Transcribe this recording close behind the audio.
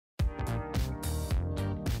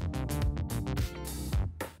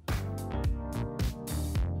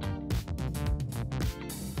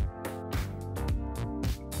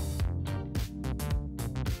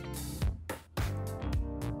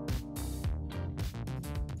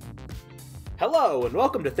Hello, and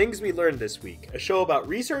welcome to Things We Learned This Week, a show about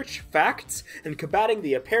research, facts, and combating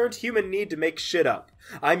the apparent human need to make shit up.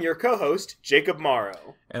 I'm your co-host, Jacob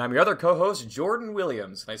Morrow. And I'm your other co-host, Jordan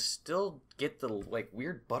Williams. And I still get the,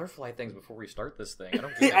 weird butterfly things before we start this thing. I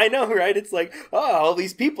don't get it. I know, right? It's like, oh, all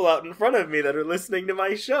these people out in front of me that are listening to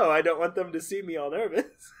my show. I don't want them to see me all nervous.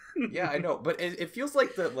 Yeah, I know, but it feels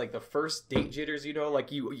like the first date jitters, you know? Like,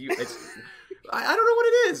 it's... I don't know what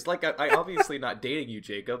it is. Like, I obviously not dating you,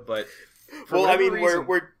 Jacob, but... Well, I mean, reason...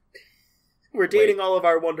 we're dating all of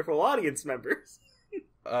our wonderful audience members.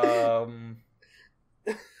 I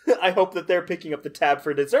hope that they're picking up the tab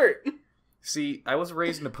for dessert. See, I was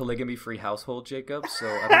raised in a polygamy-free household, Jacob, so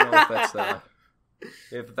I don't know if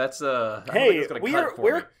that's hey,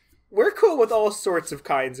 we're cool with all sorts of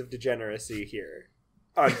kinds of degeneracy here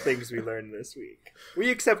on Things We Learned This Week. We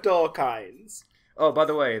accept all kinds. Oh, by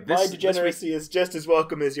the way, my degeneracy is just as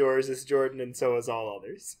welcome as yours is, Jordan, and so is all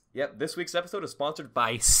others. Yep, this week's episode is sponsored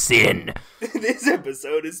by Sin. This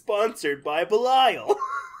episode is sponsored by Belial.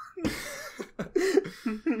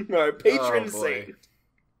 Our patron saint.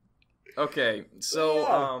 Okay,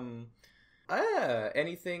 so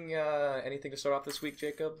anything to start off this week,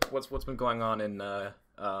 Jacob? What's been going on in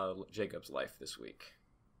Jacob's life this week?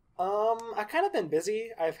 I've kind of been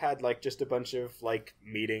busy. I've had just a bunch of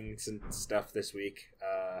meetings and stuff this week.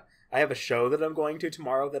 I have a show that I'm going to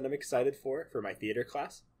tomorrow that I'm excited for my theater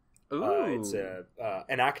class. Ooh. It's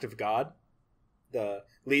an act of God. The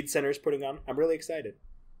lead center's putting on. I'm really excited.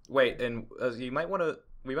 Wait, and we might want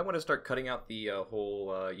to start cutting out the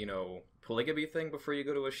whole polygamy thing before you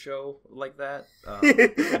go to a show like that.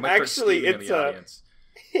 Actually,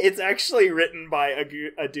 it's actually written by a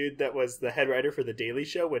dude that was the head writer for The Daily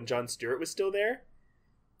Show when Jon Stewart was still there.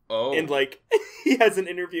 Oh. And he has an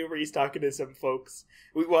interview where he's talking to some folks.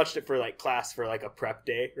 We watched it for class for a prep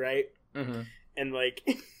day, right? Mm-hmm. And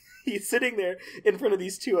he's sitting there in front of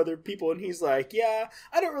these two other people, and he's like, yeah,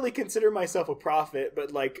 I don't really consider myself a prophet,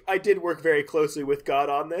 but I did work very closely with God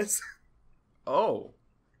on this. Oh.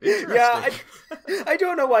 Yeah, I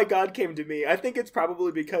don't know why God came to me. I think it's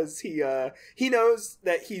probably because he knows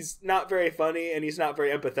that he's not very funny and he's not very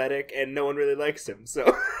empathetic and no one really likes him.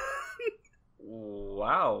 So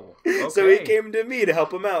wow. Okay. So he came to me to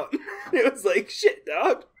help him out. It was like, shit,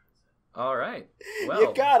 dog. All right. Well,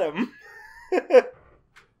 you got him.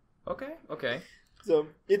 Okay. So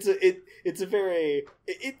it's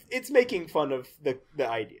making fun of the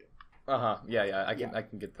idea. Yeah. I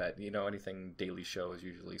can get that. Anything Daily Show is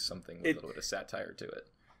usually something with a little bit of satire to it.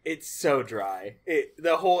 It's so dry.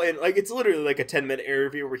 It's literally a 10-minute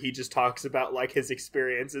interview where he just talks about his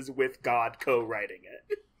experiences with God co-writing it.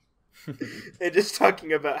 And just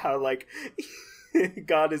talking about how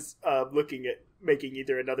God is looking at making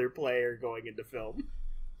either another play or going into film.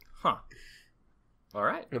 Huh. All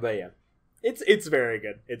right. But yeah, it's very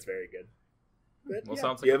good. It's very good. But, well, yeah.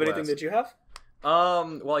 sounds like do you have anything that you have?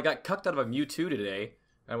 Well, I got cucked out of a Mewtwo today.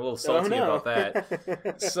 I'm a little salty about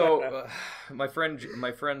that. So, my friend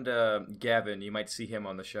Gavin, you might see him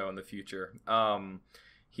on the show in the future.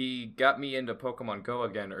 He got me into Pokemon Go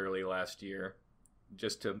again early last year,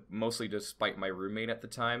 mostly to spite my roommate at the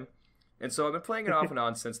time. And so I've been playing it off and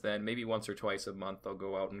on since then. Maybe once or twice a month I'll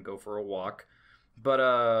go out and go for a walk. But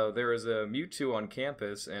there is a Mewtwo on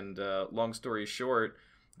campus, and long story short,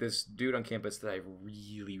 this dude on campus that I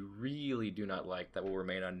really, really do not like, that will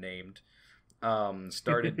remain unnamed,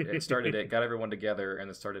 started it, got everyone together, and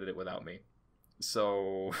then started it without me.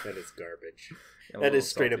 So that is garbage. That is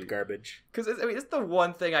straight up garbage. Because it's the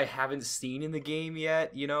one thing I haven't seen in the game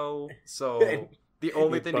yet, So the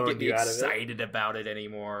only thing to get me excited about it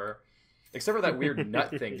anymore, except for that weird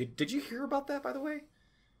nut thing. Did you hear about that, by the way?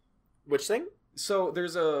 Which thing? So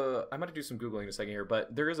I'm going to do some Googling in a second here,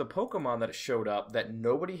 but there is a Pokemon that showed up that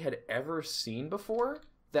nobody had ever seen before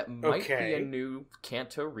that might be a new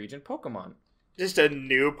Kanto region Pokemon. Just a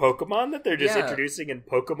new Pokemon that they're just introducing in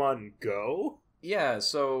Pokemon Go? Yeah,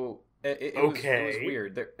 so it was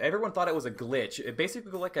weird. Everyone thought it was a glitch. It basically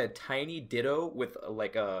looked like a tiny Ditto with a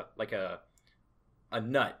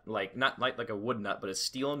nut, not like a wood nut, but a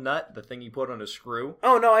steel nut, the thing you put on a screw.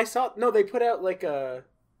 Oh, no, they put out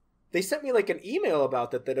they sent me an email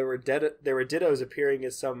about that there were Dittos appearing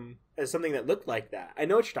as something that looked like that. I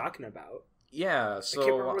know what you're talking about. Yeah, so I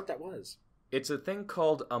can't remember what that was. It's a thing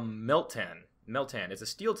called a Meltan. Meltan. It's a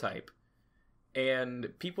steel type,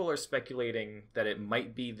 and people are speculating that it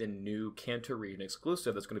might be the new Kanto region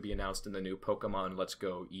exclusive that's going to be announced in the new Pokemon Let's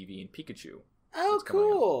Go Eevee and Pikachu. Oh,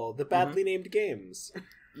 cool! The badly named games.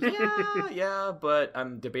 Yeah, but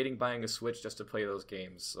I'm debating buying a Switch just to play those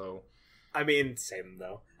games. So I mean, same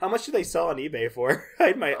though. How much do they sell on eBay for?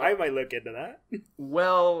 I might look into that.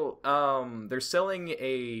 Well, they're selling well,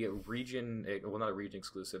 not a region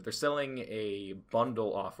exclusive. They're selling a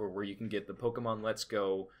bundle offer where you can get the Pokemon Let's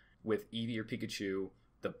Go with Eevee or Pikachu,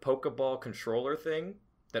 the Pokeball controller thing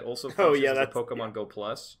that also functions as a Pokemon Go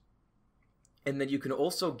Plus, and then you can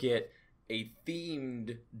also get a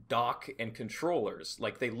themed dock and controllers.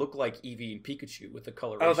 Like, they look like Eevee and Pikachu with the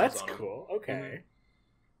colorations on them. Oh, that's cool. Okay. Mm-hmm.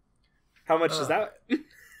 How much is that?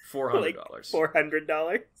 $400.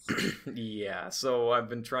 $400? Yeah, so I've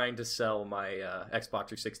been trying to sell my Xbox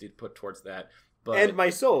 360 to put towards that. But, and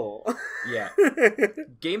my soul. Yeah.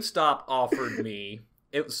 GameStop offered me...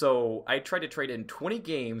 So I tried to trade in 20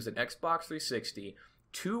 games, an Xbox 360,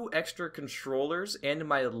 2 extra controllers, and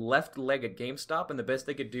my left leg at GameStop, and the best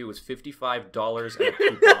they could do was $55 and a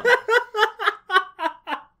coupon.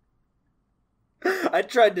 I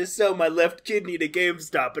tried to sell my left kidney to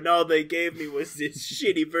GameStop, and all they gave me was this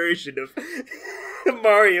shitty version of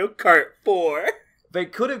Mario Kart 4. They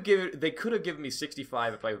could have given me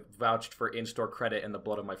 $65 if I vouched for in-store credit and the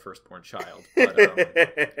blood of my firstborn child. But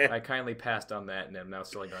I kindly passed on that, and I'm now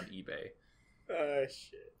selling on eBay. Oh,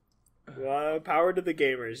 shit. Well, power to the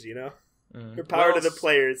gamers, you know? Or power to the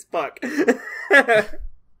players. Fuck.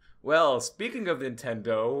 Well, speaking of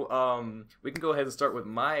Nintendo, we can go ahead and start with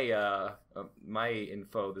my my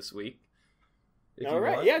info this week. All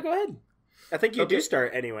right, want. Yeah, go ahead. I think you do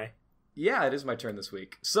start anyway. Yeah, it is my turn this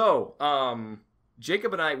week. So,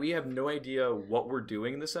 Jacob and I, we have no idea what we're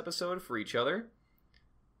doing this episode for each other.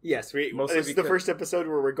 Yes, this is the first episode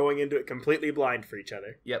where we're going into it completely blind for each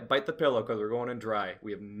other. Yeah, bite the pillow because we're going in dry.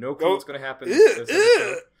 We have no clue what's going to happen this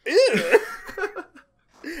episode.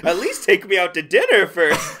 At least take me out to dinner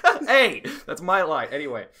first. Hey, that's my line.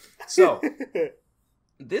 Anyway, so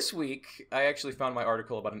this week I actually found my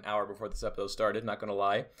article about an hour before this episode started. Not gonna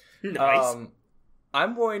lie. Nice.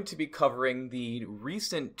 I'm going to be covering the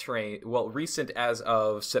recent as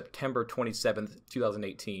of September 27th,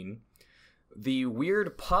 2018, the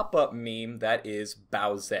weird pop-up meme that is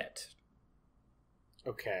Bowsette.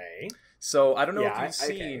 Okay. So I don't know if you've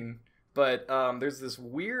seen. But there's this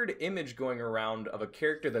weird image going around of a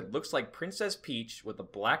character that looks like Princess Peach with a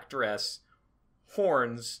black dress,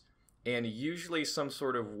 horns, and usually some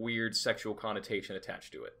sort of weird sexual connotation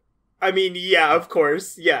attached to it. I mean, yeah, of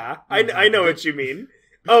course. Yeah. I know what you mean.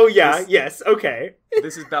 Oh, yeah. Yes. Okay.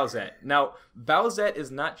 This is Bowsette. Now, Bowsette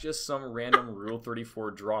is not just some random Rule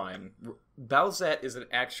 34 drawing. Bowsette is an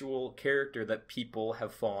actual character that people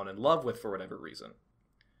have fallen in love with for whatever reason.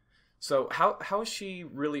 So how she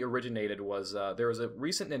really originated was there was a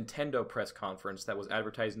recent Nintendo press conference that was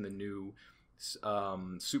advertising the new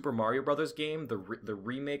Super Mario Brothers game, the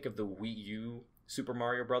remake of the Wii U Super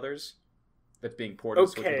Mario Brothers that's being ported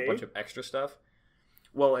with a bunch of extra stuff.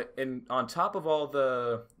 Well, and on top of all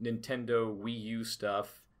the Nintendo Wii U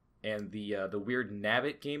stuff and the weird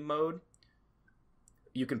Nabbit game mode,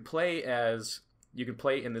 you can play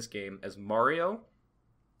in this game as Mario,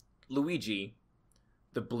 Luigi,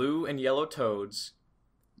 the blue and yellow toads,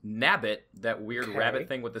 Nabbit, that weird rabbit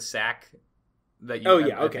thing with the sack that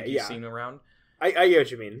you've seen around. I get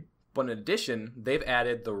what you mean. But in addition, they've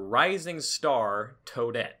added the rising star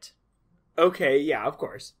Toadette. Okay, yeah, of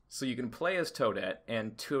course. So you can play as Toadette,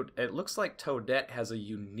 and it looks like Toadette has a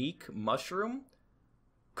unique mushroom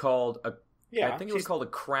called I think it was called a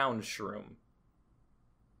crown shroom.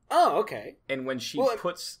 Oh, okay. And when she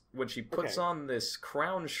puts on this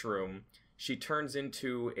crown shroom, she turns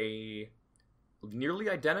into a nearly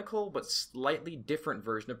identical but slightly different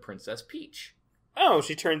version of Princess Peach. Oh,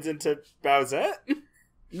 she turns into Bowsette?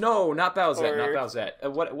 No, not Bowsette. Not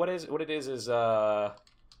Bowsette. What it is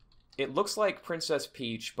it looks like Princess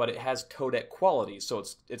Peach, but it has Toadette qualities. So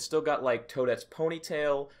it's still got like Toadette's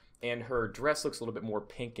ponytail, and her dress looks a little bit more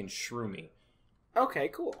pink and shroomy. Okay,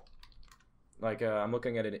 cool. Like, I'm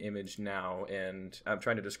looking at an image now, and I'm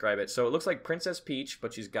trying to describe it. So it looks like Princess Peach,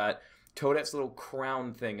 but she's got Toadette's little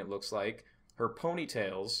crown thing, it looks like, her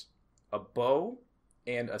ponytails, a bow,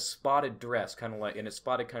 and a spotted dress, and it's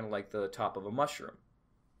spotted kind of like the top of a mushroom.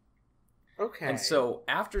 Okay. And so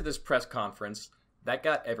after this press conference, that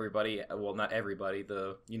got everybody, well, not everybody,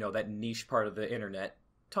 that niche part of the internet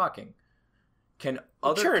talking. Can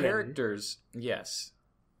other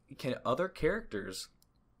characters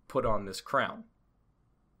put on this crown?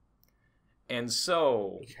 And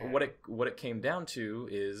so what it came down to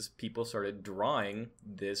is people started drawing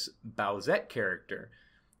this Bowsette character,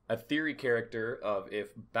 a theory character of if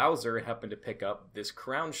Bowser happened to pick up this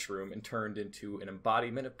crown shroom and turned into an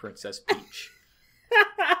embodiment of Princess Peach.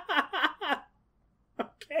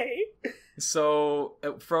 Okay. So,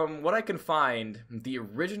 from what I can find, the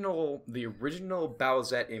original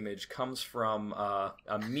Bowsette image comes from a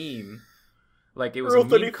meme. Like, it was Rule a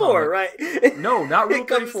meme 34, comic. Right? No, not Rule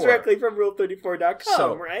 34. It comes directly from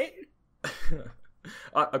Rule34.com, right?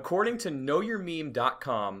 According to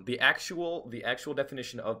knowyourmeme.com, the actual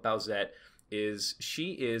definition of Bowsette is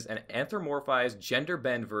she is an anthropomorphized gender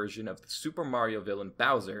bend version of the Super Mario villain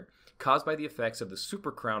Bowser, caused by the effects of the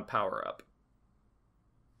Super Crown power-up.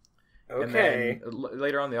 Okay. And then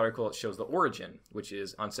later on in the article, it shows the origin, which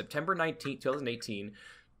is on September 19th, 2018,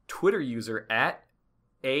 Twitter user at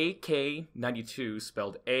AK92,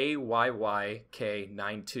 spelled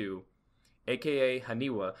AYYK92, aka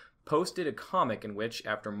Haniwa, posted a comic in which,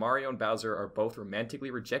 after Mario and Bowser are both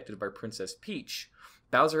romantically rejected by Princess Peach,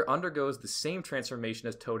 Bowser undergoes the same transformation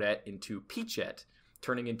as Toadette into Peachette,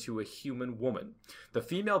 turning into a human woman. The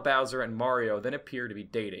female Bowser and Mario then appear to be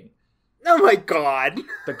dating. Oh my god!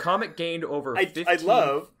 The comic gained over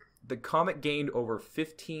The comic gained over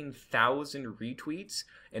 15,000 retweets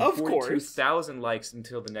and 42,000 likes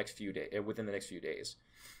until the next few days. Within the next few days,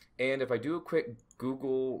 and if I do a quick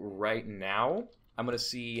Google right now, I'm gonna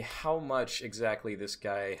see how much exactly this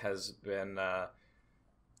guy has been.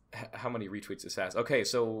 How many retweets this has? Okay,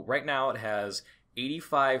 so right now it has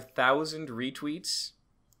 85,000 retweets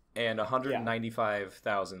and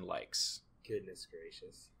 195,000 likes. Goodness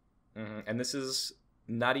gracious! Mm-hmm. And this is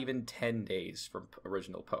not even 10 days from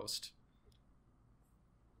original post.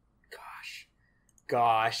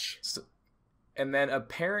 Gosh. So, and then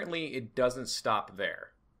apparently it doesn't stop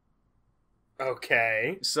there.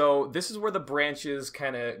 Okay. So this is where the branches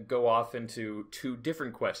kind of go off into two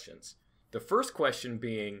different questions. The first question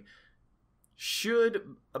being,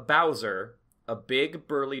 should a Bowser, a big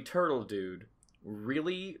burly turtle dude,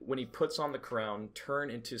 really, when he puts on the crown, turn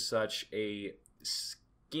into such a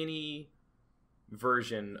skinny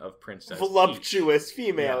version of Princess voluptuous Peach.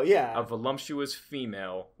 Female, yeah. A voluptuous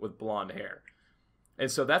female with blonde hair. And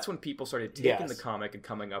so that's when people started taking the comic and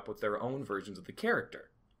coming up with their own versions of the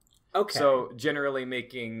character. Okay. So generally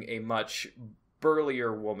making a much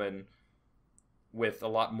burlier woman with a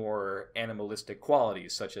lot more animalistic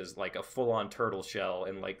qualities, such as like a full-on turtle shell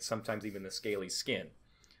and like sometimes even the scaly skin.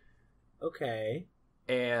 Okay.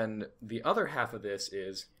 And the other half of this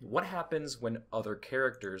is, what happens when other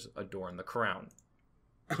characters adorn the crown?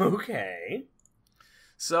 Okay.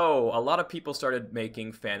 So, a lot of people started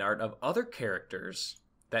making fan art of other characters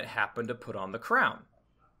that happened to put on the crown.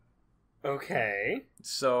 Okay.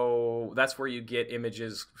 So, that's where you get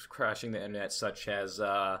images crashing the internet, such as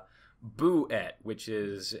Bowsette, which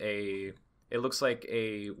is it looks like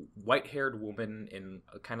a white-haired woman in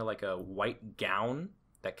kind of like a white gown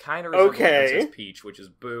that kind of resembles Princess Peach, which is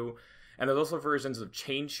Boo. And there's also versions of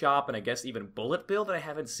Chain Shop and I guess even Bullet Bill that I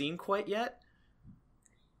haven't seen quite yet,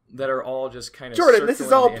 that are all just kind of Jordan, this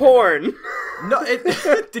is all porn. No,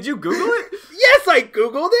 did you Google it? Yes, I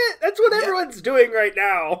Googled it. That's what everyone's doing right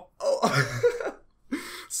now. Oh.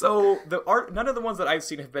 So none of the ones that I've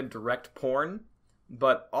seen have been direct porn,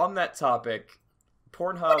 but on that topic,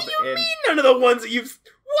 Pornhub. What do you mean none of the ones that you've?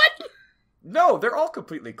 What? No, they're all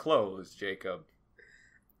completely closed, Jacob.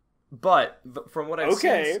 But from what I've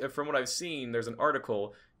seen, there's an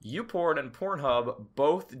article. YouPorn and Pornhub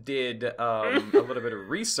both did a little bit of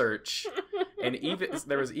research, and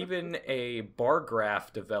there was even a bar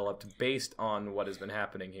graph developed based on what has been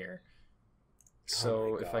happening here.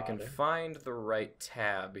 So if I can find the right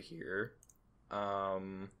tab here,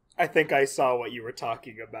 I think I saw what you were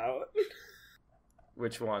talking about.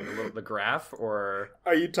 Which one? The graph, or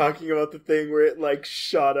are you talking about the thing where it like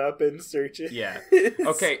shot up in searches? Yeah.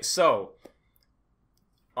 Okay, so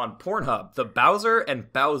on Pornhub, the Bowser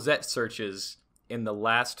and Bowsette searches in the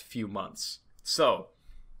last few months. So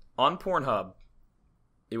on Pornhub,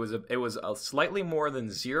 it was a slightly more than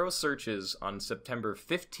 0 searches on September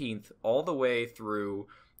 15th all the way through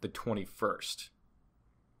the 21st.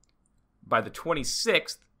 By the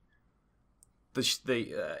 26th,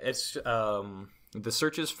 the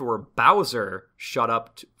searches for Bowser shot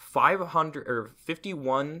up to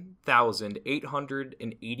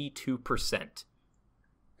 51,882%.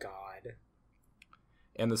 God.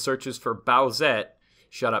 And the searches for Bowsette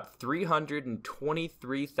shot up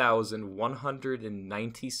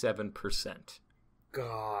 323,197%.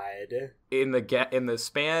 God. In the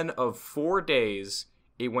span of 4 days,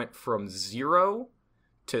 it went from 0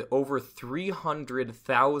 to over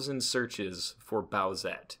 300,000 searches for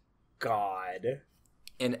Bowsette. God.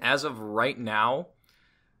 And as of right now,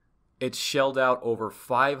 It shelled out over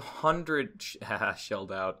 500.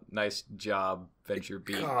 Shelled out. Nice job, Venture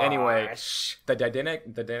B. Gosh. Anyway, the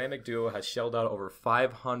dynamic duo has shelled out over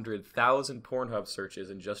 500,000 Pornhub searches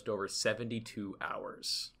in just over 72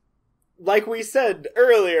 hours. Like we said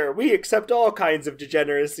earlier, we accept all kinds of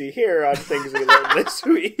degeneracy here on Things We Learned This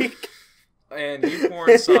Week. And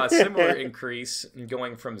YouPorn saw a similar increase,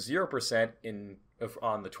 going from 0%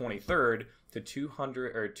 on the 23rd to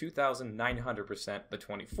 2,900% the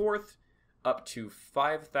 24th, up to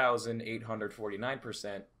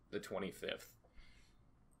 5,849% the 25th.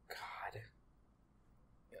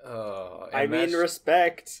 God. I mean,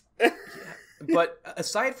 respect. Yeah. But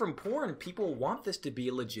aside from porn, people want this to be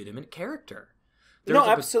a legitimate character.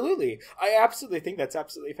 Absolutely. I absolutely think that's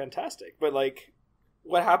absolutely fantastic. But, like,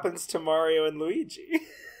 what happens to Mario and Luigi?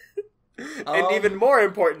 And even more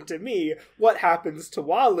important to me, what happens to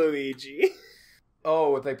Waluigi?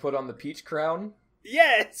 Oh, they put on the peach crown?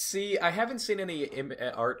 Yes! See, I haven't seen any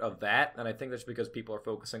art of that, and I think that's because people are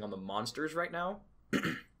focusing on the monsters right now.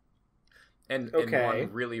 And one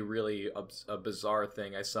really, really a bizarre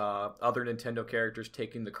thing, I saw other Nintendo characters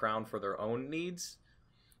taking the crown for their own needs,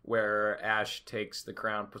 where Ash takes the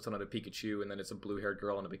crown, puts it on a Pikachu, and then it's a blue-haired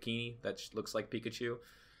girl in a bikini that looks like Pikachu.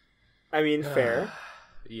 I mean, fair.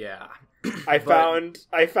 Yeah. I found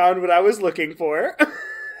what I was looking for.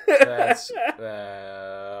 That's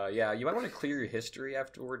yeah. You might want to clear your history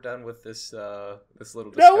after we're done with this this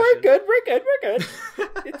little discussion. No, we're good.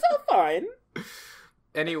 It's all fine.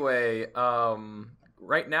 Anyway,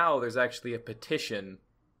 right now there's actually a petition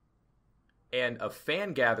and a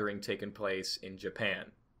fan gathering taking place in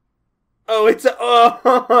Japan. Oh,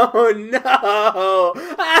 no.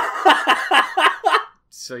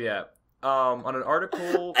 So yeah, on an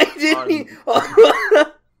article.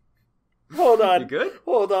 Hold on. You good?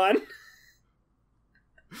 Hold on.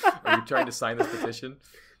 Are you trying to sign this petition?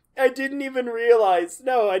 I didn't even realize.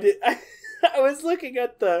 No, I did. I was looking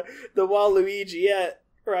at the Waluigiette,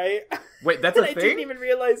 right? Wait, that's a thing? I didn't even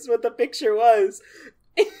realize what the picture was.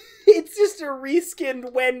 It's just a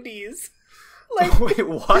reskinned Wendy's. Like, wait,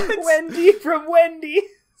 what? Wendy from Wendy's.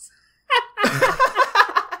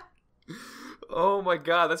 Oh my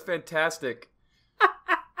god, that's fantastic.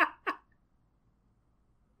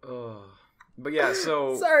 Oh. But yeah,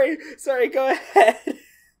 so... Sorry, go ahead.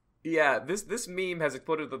 Yeah, this meme has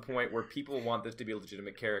exploded to the point where people want this to be a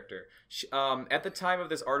legitimate character. At the time of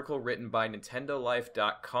this article written by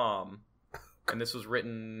NintendoLife.com, and this was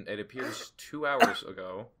written, it appears 2 hours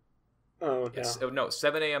ago. Oh, no.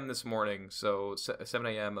 7 a.m. this morning, so 7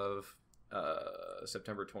 a.m. of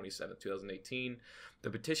September 27th, 2018.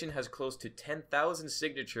 The petition has close to 10,000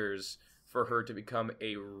 signatures for her to become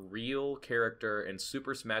a real character in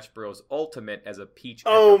Super Smash Bros. Ultimate as a Peach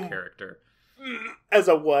Echo character. As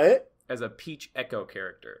a what? As a Peach Echo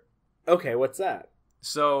character. Okay, what's that?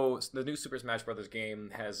 So, the new Super Smash Bros.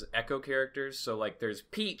 Game has Echo characters. So, like, there's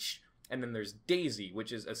Peach, and then there's Daisy,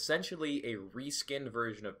 which is essentially a reskinned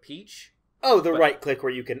version of Peach. Oh, right-click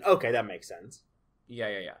where you can... Okay, that makes sense.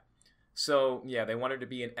 Yeah. So, yeah, they wanted to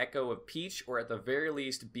be an echo of Peach, or at the very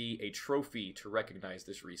least be a trophy to recognize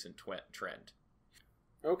this recent trend.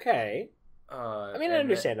 Okay. I mean,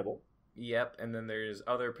 understandable. Yep, and then there's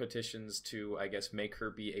other petitions to, I guess, make her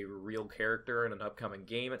be a real character in an upcoming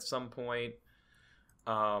game at some point.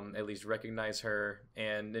 At least recognize her.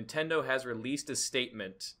 And Nintendo has released a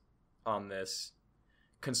statement on this.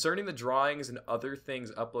 Concerning the drawings and other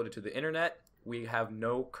things uploaded to the internet, we have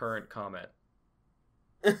no current comment.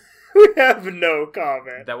 We have no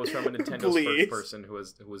comment. That was from a Nintendo spokesperson who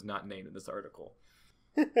was not named in this article.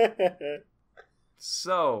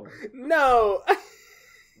 So. No.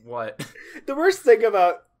 What? The worst thing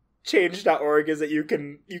about change.org is that you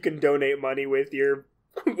can donate money with the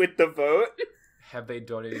vote. Have they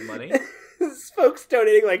donated money? Folks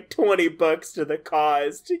donating like $20 to the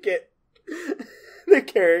cause to get the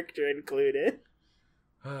character included.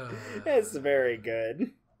 It's very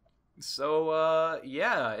good. So,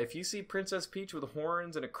 yeah, if you see Princess Peach with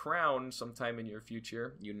horns and a crown sometime in your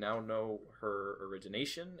future, you now know her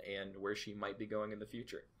origination and where she might be going in the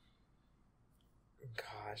future.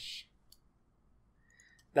 Gosh.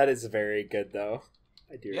 That is very good, though.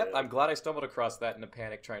 I do. Yep, I'm glad I stumbled across that in a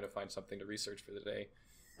panic trying to find something to research for the day.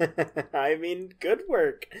 I mean, good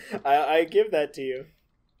work. I give that to you.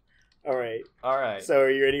 All right. So, are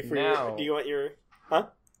you ready for your... Do you want your... Huh?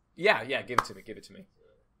 Yeah, give it to me.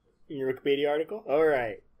 Your Wikipedia article? All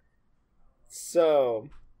right. So,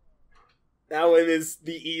 that one is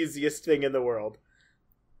the easiest thing in the world.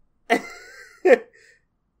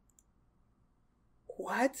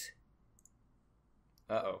 What?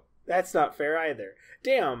 Uh-oh. That's not fair either.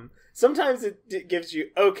 Damn. Sometimes it gives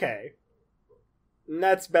you... Okay. And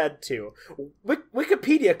that's bad too.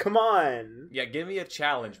 Wikipedia, come on. Yeah, give me a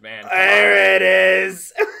challenge, man. There it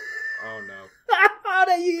is. Oh, no. How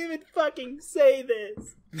do you even fucking say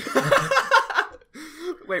this?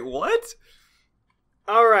 Wait, what?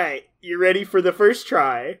 Alright, you ready for the first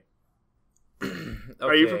try? Okay.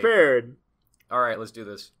 Are you prepared? Alright, let's do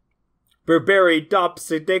this. Berberi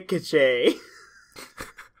dopsidikiche.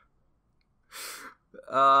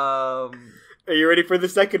 Are you ready for the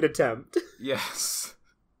second attempt? Yes.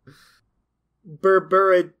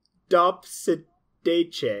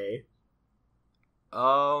 Berberidopsidache.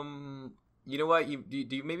 You know what? Do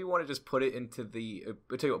you maybe want to just put it into the...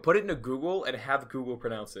 tell you what, put it into Google and have Google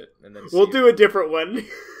pronounce it, and then we'll do a different one.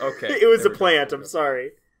 Okay. It was a plant. I'm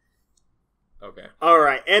sorry. Okay. All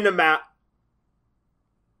right. Anima.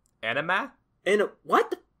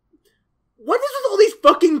 What? What is with all these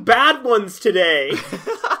fucking bad ones today?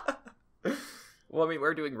 Well, I mean,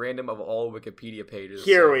 we're doing random of all Wikipedia pages.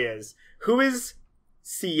 Here he is. Who is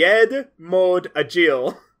Syed Mod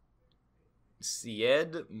Agil?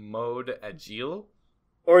 Syed Mod Agil?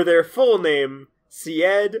 Or their full name,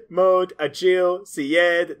 Syed Mod Agil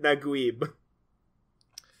Syed Naguib.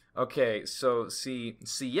 Okay, so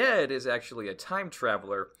Syed is actually a time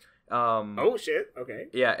traveler. Oh shit, okay.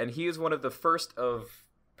 Yeah, and he is one of the first of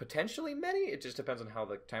potentially many. It just depends on how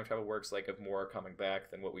the time travel works, like if more are coming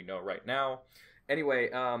back than what we know right now. Anyway,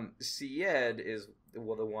 Syed is the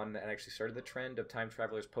one that actually started the trend of time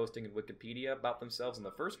travelers posting in Wikipedia about themselves in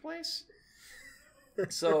the first place.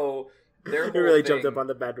 So their whole really jumped up on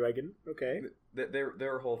the bandwagon. Okay.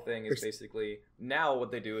 Their whole thing is basically now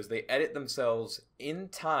what they do is they edit themselves in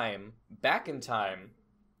time, back in time,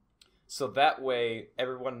 so that way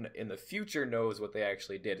everyone in the future knows what they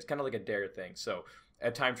actually did. It's kind of like a dare thing. So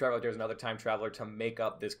a time traveler dares another time traveler to make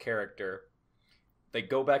up this character. They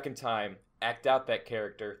go back in time, act out that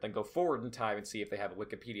character, then go forward in time and see if they have a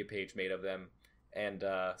Wikipedia page made of them, and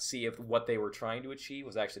see if what they were trying to achieve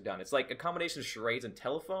was actually done. It's like a combination of charades and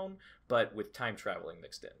telephone, but with time traveling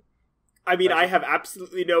mixed in. I mean, I have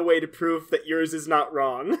absolutely no way to prove that yours is not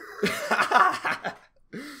wrong.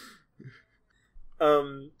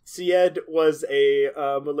 Syed was a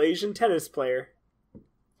Malaysian tennis player.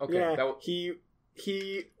 Okay. Yeah,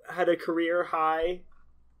 he had a career high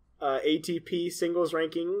ATP singles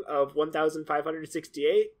ranking of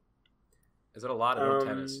 1,568. Is that a lot of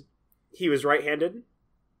tennis? He was right-handed.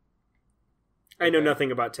 I know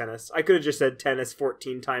nothing about tennis. I could have just said tennis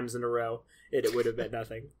 14 times in a row. It would have been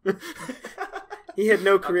nothing. He had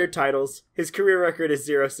no career titles. His career record is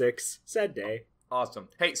 0-6. Sad day. Awesome.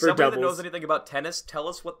 Hey, somebody that knows anything about tennis, tell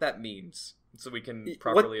us what that means so we can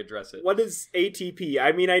properly address it. What is ATP?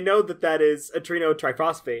 I mean, I know that is adreno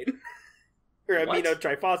triphosphate. Or amino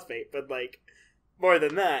triphosphate, but, like, more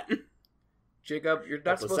than that. Jacob, you're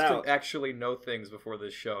not supposed to actually know things before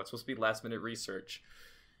this show. It's supposed to be last-minute research.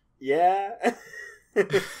 Yeah.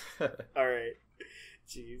 Alright.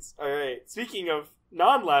 Jeez. Alright. Speaking of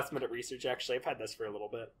non-last-minute research, actually, I've had this for a little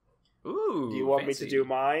bit. Ooh, do you want me to do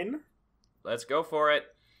mine? Let's go for it.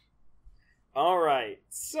 Alright.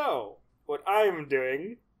 So, what I'm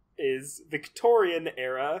doing is Victorian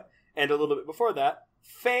era, and a little bit before that,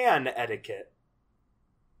 fan etiquette.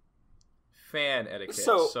 Fan etiquette.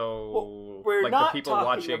 So we're like not the people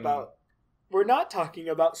watching. We're not talking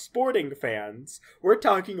about sporting fans. We're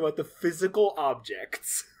talking about the physical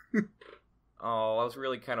objects. Oh, I was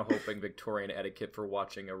really kind of hoping Victorian etiquette for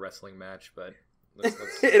watching a wrestling match, but let's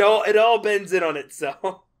it all bends in on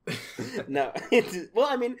itself. No, well,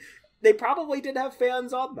 I mean, they probably did have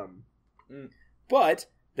fans on them, but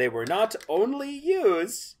they were not only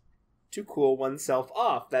used to cool oneself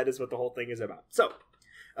off. That is what the whole thing is about. So,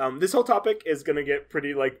 this whole topic is going to get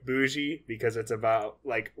pretty, like, bougie because it's about,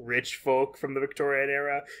 like, rich folk from the Victorian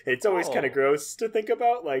era. And it's always kind of gross to think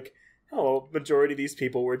about, like, majority of these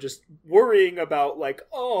people were just worrying about, like,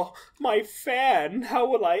 oh, my fan, how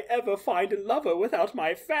will I ever find a lover without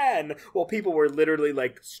my fan? Well, people were literally,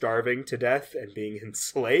 like, starving to death and being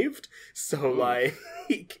enslaved. So, like...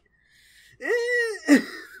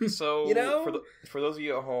 So, for those of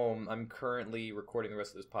you at home, I'm currently recording the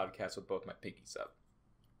rest of this podcast with both my pinkies up.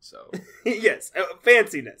 So yes,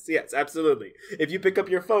 fanciness. Yes, absolutely. If you pick up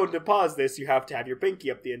your phone to pause this, you have to have your pinky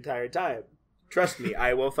up the entire time. Trust me,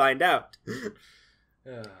 I will find out.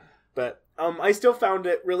 But I still found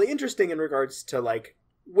it really interesting in regards to, like,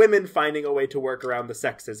 women finding a way to work around the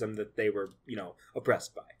sexism that they were,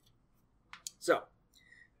 oppressed by. So,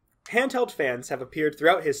 handheld fans have appeared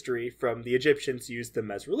throughout history. From the Egyptians used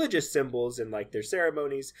them as religious symbols in, like, their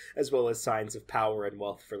ceremonies, as well as signs of power and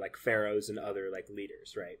wealth for, like, pharaohs and other, like,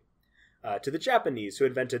 leaders, right? to the Japanese, who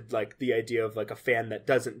invented like the idea of like a fan that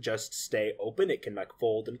doesn't just stay open; it can like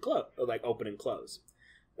fold and close, or like open and close.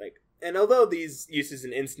 Like, and although these uses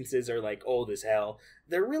and instances are like old as hell,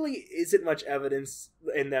 there really isn't much evidence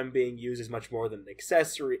in them being used as much more than an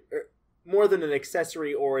accessory,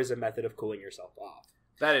 or as a method of cooling yourself off.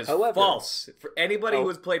 That is false. For anybody who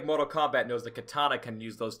has played Mortal Kombat knows the katana can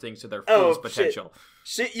use those things to their fullest potential.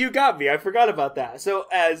 Shit, you got me. I forgot about that. So,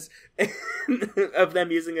 as of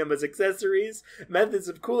them using them as accessories, methods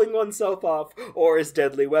of cooling oneself off, or as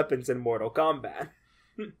deadly weapons in Mortal Kombat.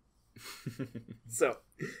 So,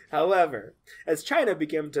 however, as China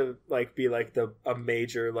began to like be like a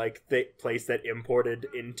major like place that imported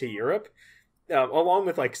into Europe, along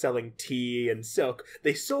with like selling tea and silk,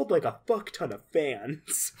 they sold like a fuck ton of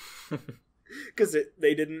fans. Because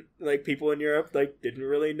they didn't, like, people in Europe like didn't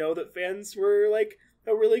really know that fans were like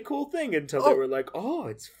a really cool thing until they were like, oh,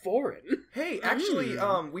 it's foreign. Hey, actually,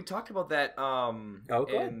 we talked about that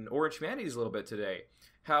in Orange Humanities a little bit today.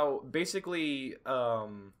 How basically,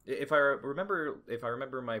 if I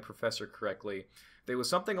remember my professor correctly, there was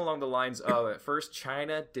something along the lines of, at first,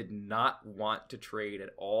 China did not want to trade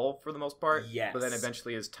at all for the most part. Yes. But then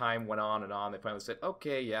eventually, as time went on and on, they finally said,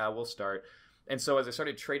 okay, yeah, we'll start. And so as they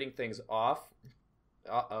started trading things off,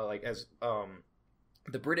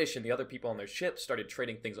 the British and the other people on their ships started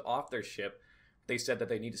trading things off their ship, they said that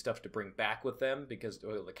they needed stuff to bring back with them because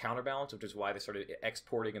of the counterbalance, which is why they started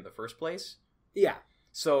exporting in the first place. Yeah.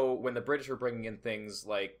 So when the British were bringing in things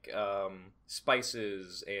like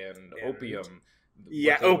spices and opium...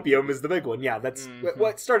 Yeah, opium is the big one. Yeah, that's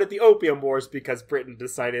what started the Opium Wars, because Britain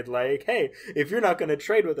decided, like, hey, if you're not going to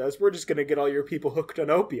trade with us, we're just going to get all your people hooked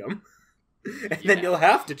on opium. And then you'll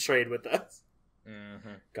have to trade with us.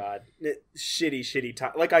 Mm-hmm. God. Shitty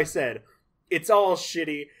time. Like I said, it's all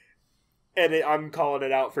shitty, and I'm calling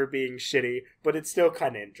it out for being shitty, but it's still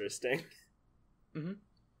kind of interesting. Mm-hmm.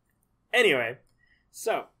 Anyway,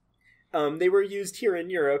 so... they were used here in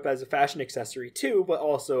Europe as a fashion accessory too, but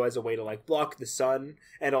also as a way to like block the sun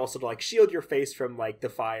and also to like shield your face from like the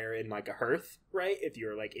fire in like a hearth, right? If you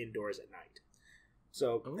were like indoors at night.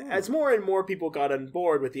 So as more and more people got on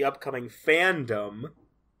board with the upcoming fandom,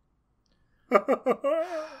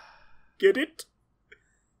 get it?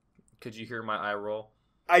 Could you hear my eye roll?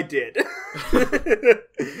 I did.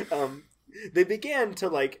 They began to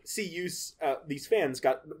like see use. These fans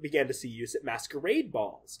began to see use at masquerade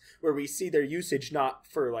balls, where we see their usage not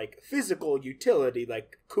for like physical utility,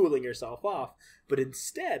 like cooling yourself off, but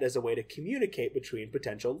instead as a way to communicate between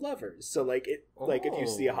potential lovers. So like like if you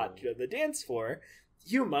see a hot dude on the dance floor,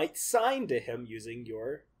 you might sign to him using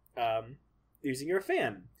your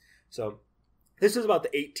fan. So this is about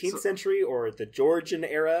the 18th century, or the Georgian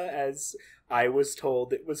era, as I was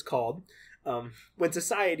told it was called. When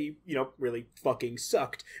society, really fucking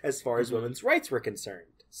sucked as far as women's rights were concerned.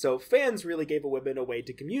 So fans really gave women a way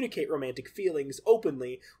to communicate romantic feelings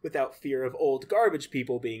openly without fear of old garbage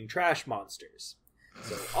people being trash monsters.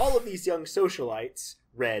 So all of these young socialites,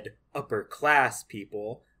 red upper class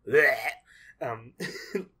people,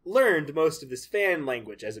 learned most of this fan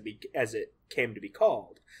language as it came to be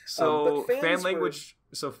called. So fan language.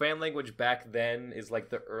 So fan language back then is like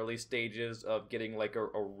the early stages of getting like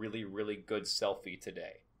a really, really good selfie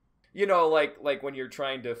today. Like when you're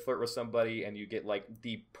trying to flirt with somebody and you get like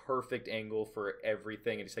the perfect angle for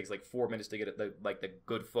everything, and it takes like 4 minutes to get the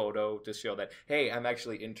good photo to show that, hey, I'm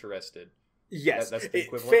actually interested. Yes, that's the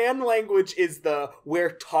equivalent. Fan language is the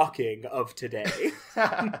we're talking of today.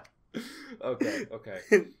 Okay.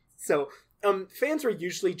 So... fans were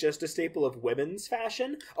usually just a staple of women's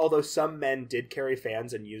fashion, although some men did carry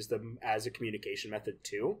fans and use them as a communication method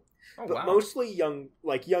too. But mostly young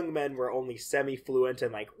men were only semi-fluent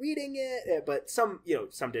and like reading it, but some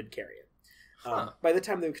did carry it. By the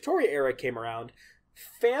time the Victoria era came around,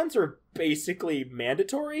 fans were basically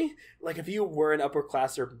mandatory. Like if you were an upper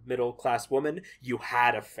class or middle class woman, you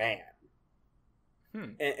had a fan.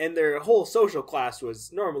 And their whole social class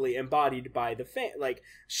was normally embodied by the fan, like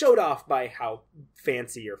showed off by how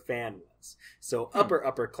fancy your fan was. So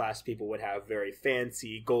upper class people would have very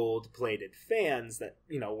fancy gold plated fans that,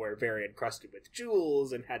 were very encrusted with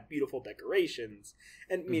jewels and had beautiful decorations.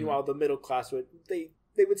 And meanwhile, the middle class they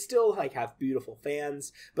would still like have beautiful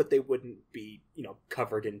fans, but they wouldn't be,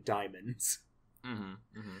 covered in diamonds.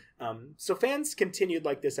 So fans continued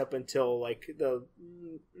like this up until like the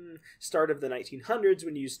start of the 1900s,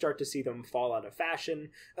 when you start to see them fall out of fashion,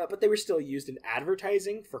 but they were still used in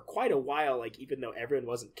advertising for quite a while, like even though everyone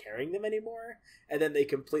wasn't carrying them anymore, and then they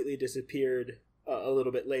completely disappeared a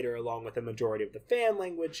little bit later, along with the majority of the fan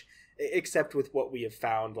language, except with what we have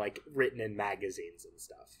found like written in magazines and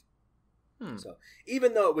stuff. So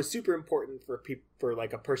even though it was super important for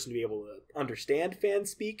like a person to be able to understand fan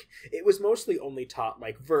speak, it was mostly only taught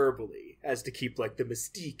like verbally, as to keep like the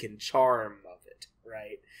mystique and charm of it,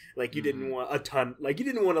 right? Like you didn't want you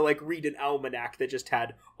didn't want to like read an almanac that just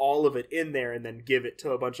had all of it in there and then give it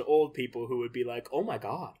to a bunch of old people who would be like, "Oh my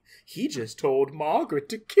god, he just told Margaret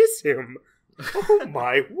to kiss him. Oh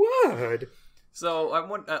my word." So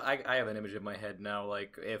I have an image in my head now,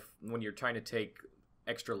 like when you're trying to take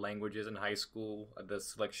extra languages in high school, the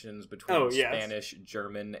selections between Spanish,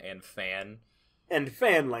 German, and fan. And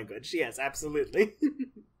fan language, yes, absolutely.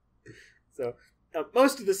 So,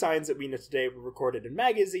 most of the signs that we know today were recorded in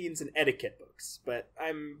magazines and etiquette books, but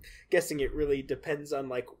I'm guessing it really depends on,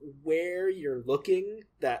 like, where you're looking,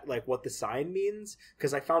 that, like, what the sign means,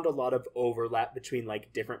 because I found a lot of overlap between,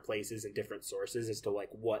 like, different places and different sources as to, like,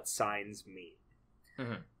 what signs mean.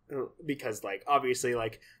 Mm-hmm. Because, like, obviously,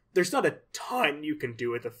 like, there's not a ton you can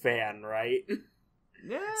do with a fan, right?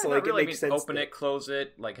 Yeah, so like really. it makes sense. Open it, close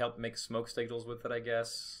it, like help make smoke signals with it, I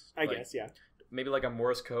guess. I guess, yeah. Maybe like a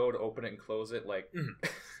Morse code, open it and close it, like.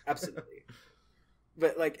 Absolutely.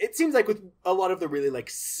 But like it seems like with a lot of the really like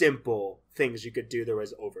simple things you could do, there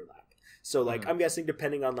was overlap. So like I'm guessing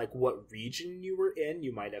depending on like what region you were in,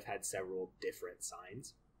 you might have had several different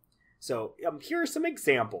signs. So here are some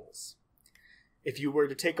examples. If you were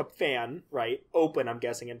to take a fan, right, open, I'm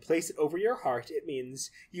guessing, and place it over your heart, it means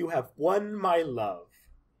you have won my love.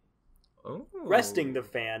 Oh. Resting the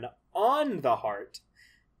fan on the heart,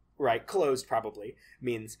 right, closed probably,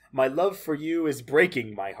 means my love for you is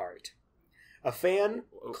breaking my heart. A fan,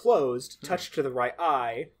 closed, touched to the right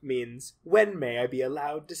eye, means when may I be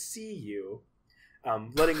allowed to see you?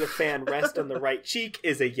 Letting the fan rest on the right cheek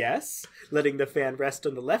is a yes. Letting the fan rest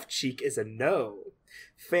on the left cheek is a no.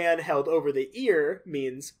 Fan held over the ear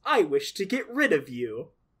means I wish to get rid of you.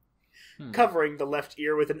 Covering the left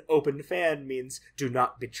ear with an open fan means do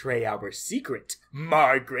not betray our secret,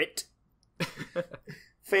 Margaret.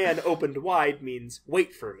 Fan opened wide means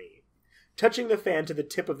wait for me. Touching the fan to the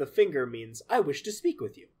tip of the finger means I wish to speak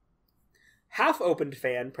with you. Half opened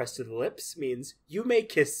fan pressed to the lips means you may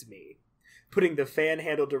kiss me. Putting the fan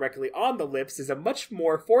handle directly on the lips is a much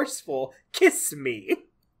more forceful kiss me.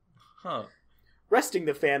 Resting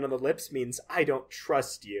the fan on the lips means I don't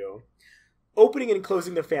trust you. Opening and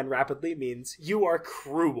closing the fan rapidly means you are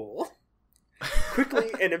cruel.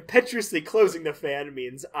 Quickly and impetuously closing the fan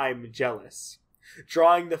means I'm jealous.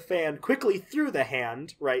 Drawing the fan quickly through the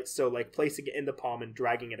hand, right, so like placing it in the palm and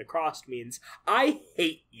dragging it across means I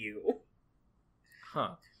hate you.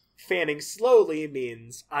 Fanning slowly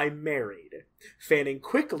means I'm married. Fanning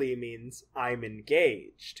quickly means I'm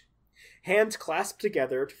engaged. Hands clasped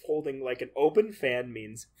together, holding like an open fan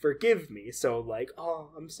means forgive me. So like,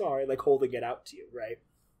 oh, I'm sorry, like holding it out to you, right?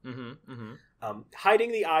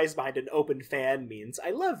 Hiding the eyes behind an open fan means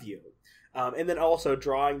I love you. And then also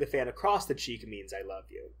drawing the fan across the cheek means I love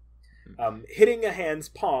you. Hitting a hand's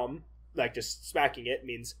palm, like just smacking it,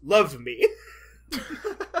 means love me.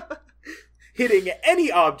 Hitting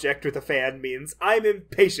any object with a fan means I'm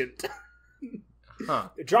impatient.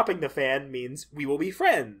 Dropping the fan means we will be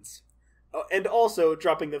friends. And also,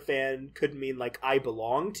 dropping the fan could mean, like, I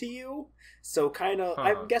belong to you. So, kind of,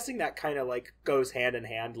 I'm guessing that kind of, like, goes hand in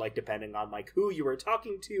hand, like, depending on, like, who you were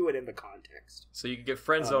talking to and in the context. So you could get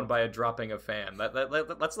friend-zoned by a dropping a fan.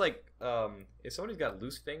 That's like, if somebody's got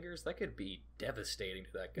loose fingers, that could be devastating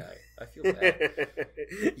to that guy. I feel bad.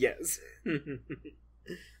 Yes.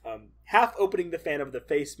 Half opening the fan of the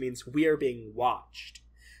face means we are being watched.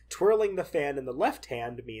 Twirling the fan in the left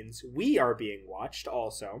hand means we are being watched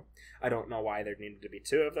also. I don't know why there needed to be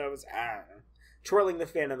two of those. I don't know. Twirling the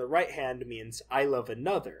fan in the right hand means I love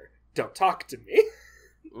another. Don't talk to me.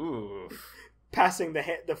 Ooh. Passing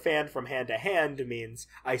the fan from hand to hand means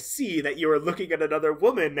I see that you are looking at another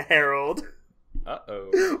woman, Harold.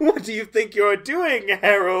 Uh-oh. What do you think you're doing,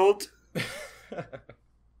 Harold?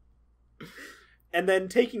 And then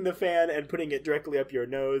taking the fan and putting it directly up your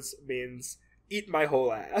nose means eat my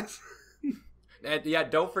whole ass. And yeah,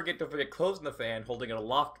 don't forget closing the fan, holding it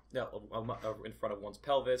aloft in front of one's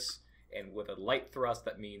pelvis, and with a light thrust,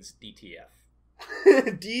 that means DTF.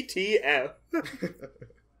 DTF.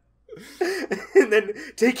 And then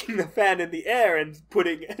taking the fan in the air and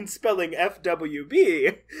spelling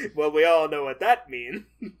FWB. Well, we all know what that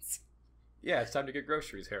means. Yeah, it's time to get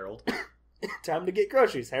groceries, Harold. Time to get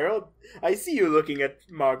groceries, Harold. I see you looking at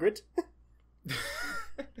Margaret.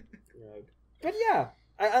 But yeah,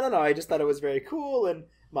 I don't know. I just thought it was very cool, and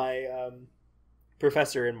my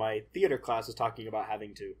professor in my theater class was talking about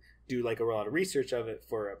having to do like a lot of research of it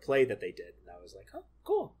for a play that they did, and I was like, oh,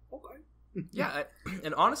 cool, okay. Yeah,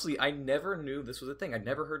 and honestly, I never knew this was a thing. I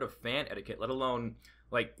never heard of fan etiquette, let alone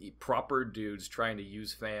like proper dudes trying to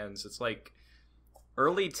use fans. It's like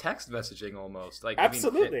early text messaging almost. Like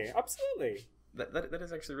absolutely, absolutely. That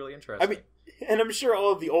is actually really interesting. I mean, and I'm sure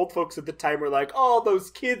all of the old folks at the time were like, "Oh, those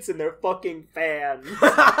kids and their fucking fans."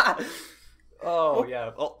 Oh yeah,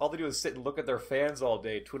 all they do is sit and look at their fans all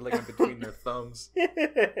day, twiddling in between their thumbs.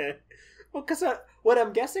 Well, because what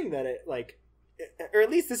I'm guessing that it like, or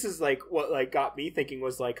at least this is like what like got me thinking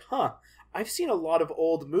was like, huh, I've seen a lot of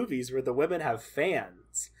old movies where the women have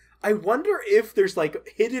fans. I wonder if there's like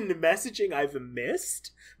hidden messaging I've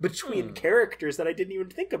missed between characters that I didn't even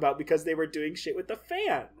think about because they were doing shit with the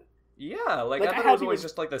fan. Yeah, like I thought it was always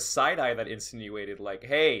just like the side eye that insinuated, like,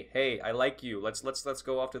 "Hey, I like you. Let's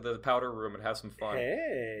go off to the powder room and have some fun."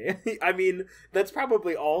 Hey, I mean that's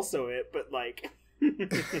probably also it, but like,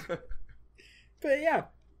 but yeah,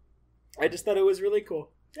 I just thought it was really cool.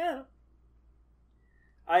 Yeah,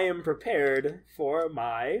 I am prepared for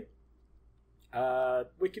my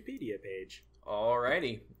Wikipedia page.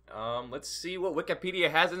 Alrighty, let's see what Wikipedia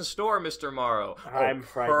has in store, Mr. Morrow. I'm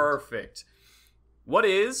frightened. Perfect. What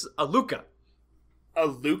is a luka? A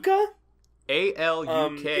luka?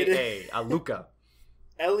 A-L-U-K-A. A luka.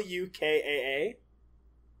 L-U-K-A-A?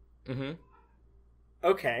 Mm-hmm.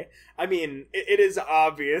 Okay. I mean, it is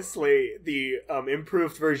obviously the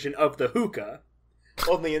improved version of the hookah.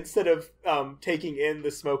 Only instead of taking in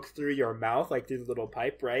the smoke through your mouth, like through the little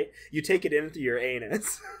pipe, right? You take it in through your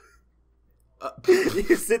anus.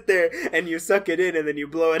 You sit there and you suck it in and then you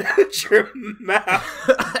blow it out your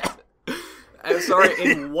mouth. I'm sorry,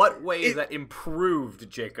 in what way is that improved,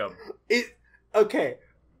 Jacob? Okay,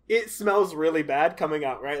 it smells really bad coming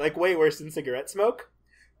out, right? Like, way worse than cigarette smoke.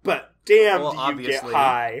 But damn, do you get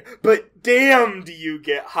high. But damn, do you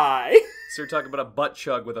get high. So you're talking about a butt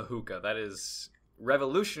chug with a hookah. That is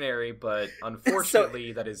revolutionary, but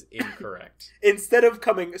unfortunately, that is incorrect. Instead of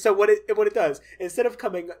coming... So what it does, instead of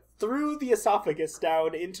coming through the esophagus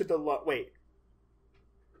down into the... Wait,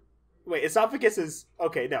 esophagus is...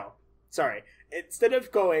 Okay, no. Sorry. Instead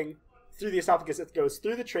of going through the esophagus, it goes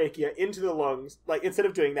through the trachea, into the lungs. Like, instead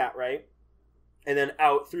of doing that, right? And then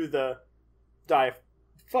out through the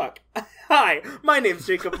Fuck. Hi, my name's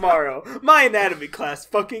Jacob Morrow. My anatomy class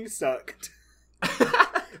fucking sucked.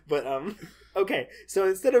 But, okay. So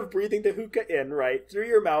instead of breathing the hookah in, right, through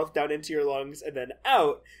your mouth, down into your lungs, and then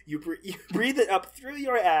out, you breathe it up through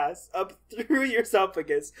your ass, up through your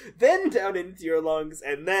esophagus, then down into your lungs,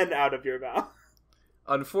 and then out of your mouth.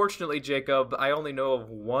 Unfortunately, Jacob, I only know of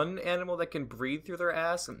one animal that can breathe through their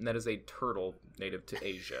ass, and that is a turtle native to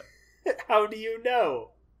Asia. How do you know?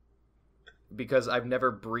 Because I've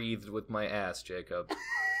never breathed with my ass, Jacob.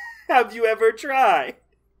 Have you ever tried?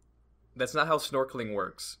 That's not how snorkeling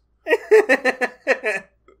works.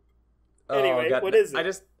 Anyway, what is it? I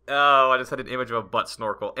just had an image of a butt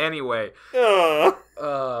snorkel. Anyway,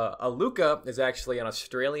 a luka is actually an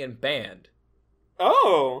Australian band.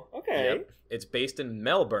 Oh, okay. Yep. It's based in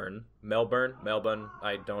Melbourne. Melbourne.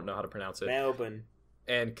 I don't know how to pronounce it. Melbourne.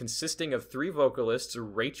 And consisting of 3 vocalists,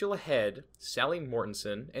 Rachel Head, Sally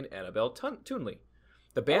Mortensen, and Annabelle Toonley.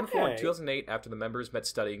 The band formed in 2008 after the members met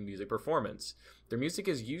studying music performance. Their music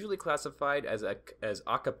is usually classified as a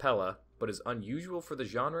cappella, but is unusual for the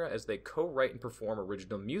genre as they co-write and perform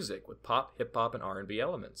original music with pop, hip-hop, and R&B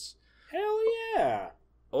elements. Hell yeah!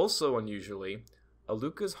 Also unusually, a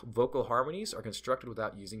luka's vocal harmonies are constructed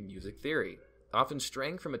without using music theory, often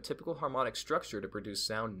straying from a typical harmonic structure to produce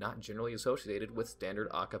sound not generally associated with standard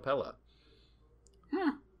a cappella.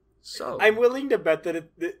 So I'm willing to bet that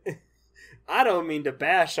I don't mean to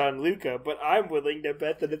bash on luka, but I'm willing to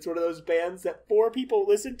bet that it's one of those bands that 4 people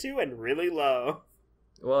listen to and really love.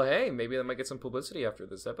 Well, hey, maybe they might get some publicity after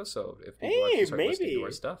this episode if people actually start listening to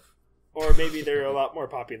our stuff. Or maybe they're a lot more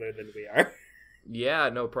popular than we are. Yeah,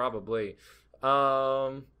 no, probably.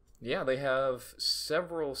 Yeah, they have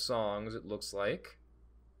several songs, it looks like.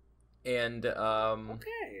 And,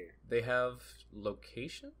 they have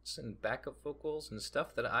locations and backup vocals and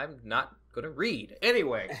stuff that I'm not going to read.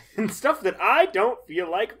 Anyway. And stuff that I don't feel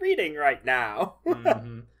like reading right now.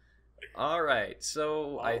 Mm-hmm. All right,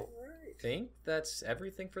 so I think that's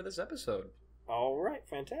everything for this episode. All right,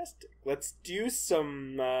 fantastic. Let's do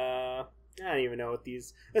some, I don't even know what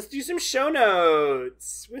these... Let's do some show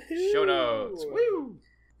notes. Woo-hoo! Show notes. Woo!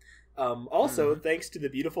 Also, thanks to the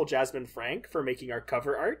beautiful Jasmine Frank for making our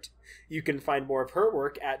cover art. You can find more of her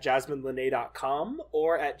work at jasminelene.com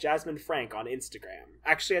or at Jasmine Frank on Instagram.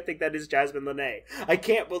 Actually, I think that is Jasmine Lene. I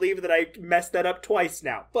can't believe that I messed that up twice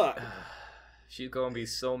now, but... She's gonna be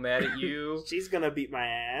so mad at you. She's gonna beat my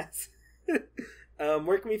ass.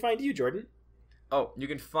 Where can we find you, Jordan? Oh, you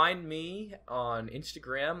can find me on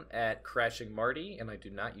Instagram at Crashing Marty, and I do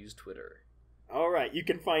not use Twitter. All right, you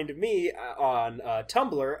can find me on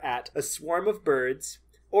Tumblr at A Swarm of Birds,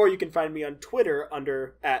 or you can find me on Twitter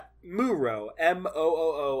at Moorow,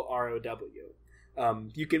 MOOOROW.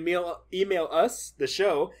 You can email us, the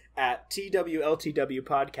show, at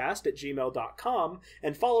TWLTWpodcast@gmail.com,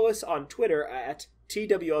 and follow us on Twitter at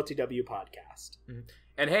TWLTW Podcast. Mm-hmm.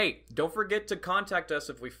 And hey, don't forget to contact us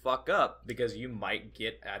if we fuck up, because you might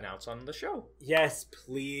get announced on the show. Yes,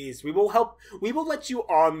 please. We will help. We will let you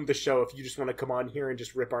on the show if you just want to come on here and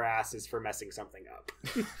just rip our asses for messing something up.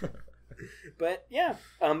 But yeah,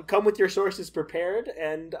 come with your sources prepared,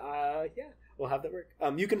 and yeah, we'll have that work.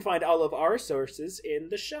 You can find all of our sources in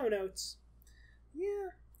the show notes. Yeah,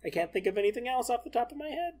 I can't think of anything else off the top of my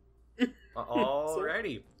head.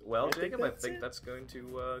 Alrighty. Well, Jacob, I think that's going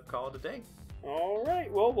to call it a day. All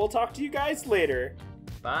right. Well, we'll talk to you guys later.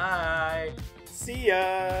 Bye. See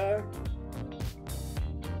ya.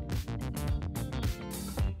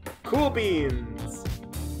 Cool beans.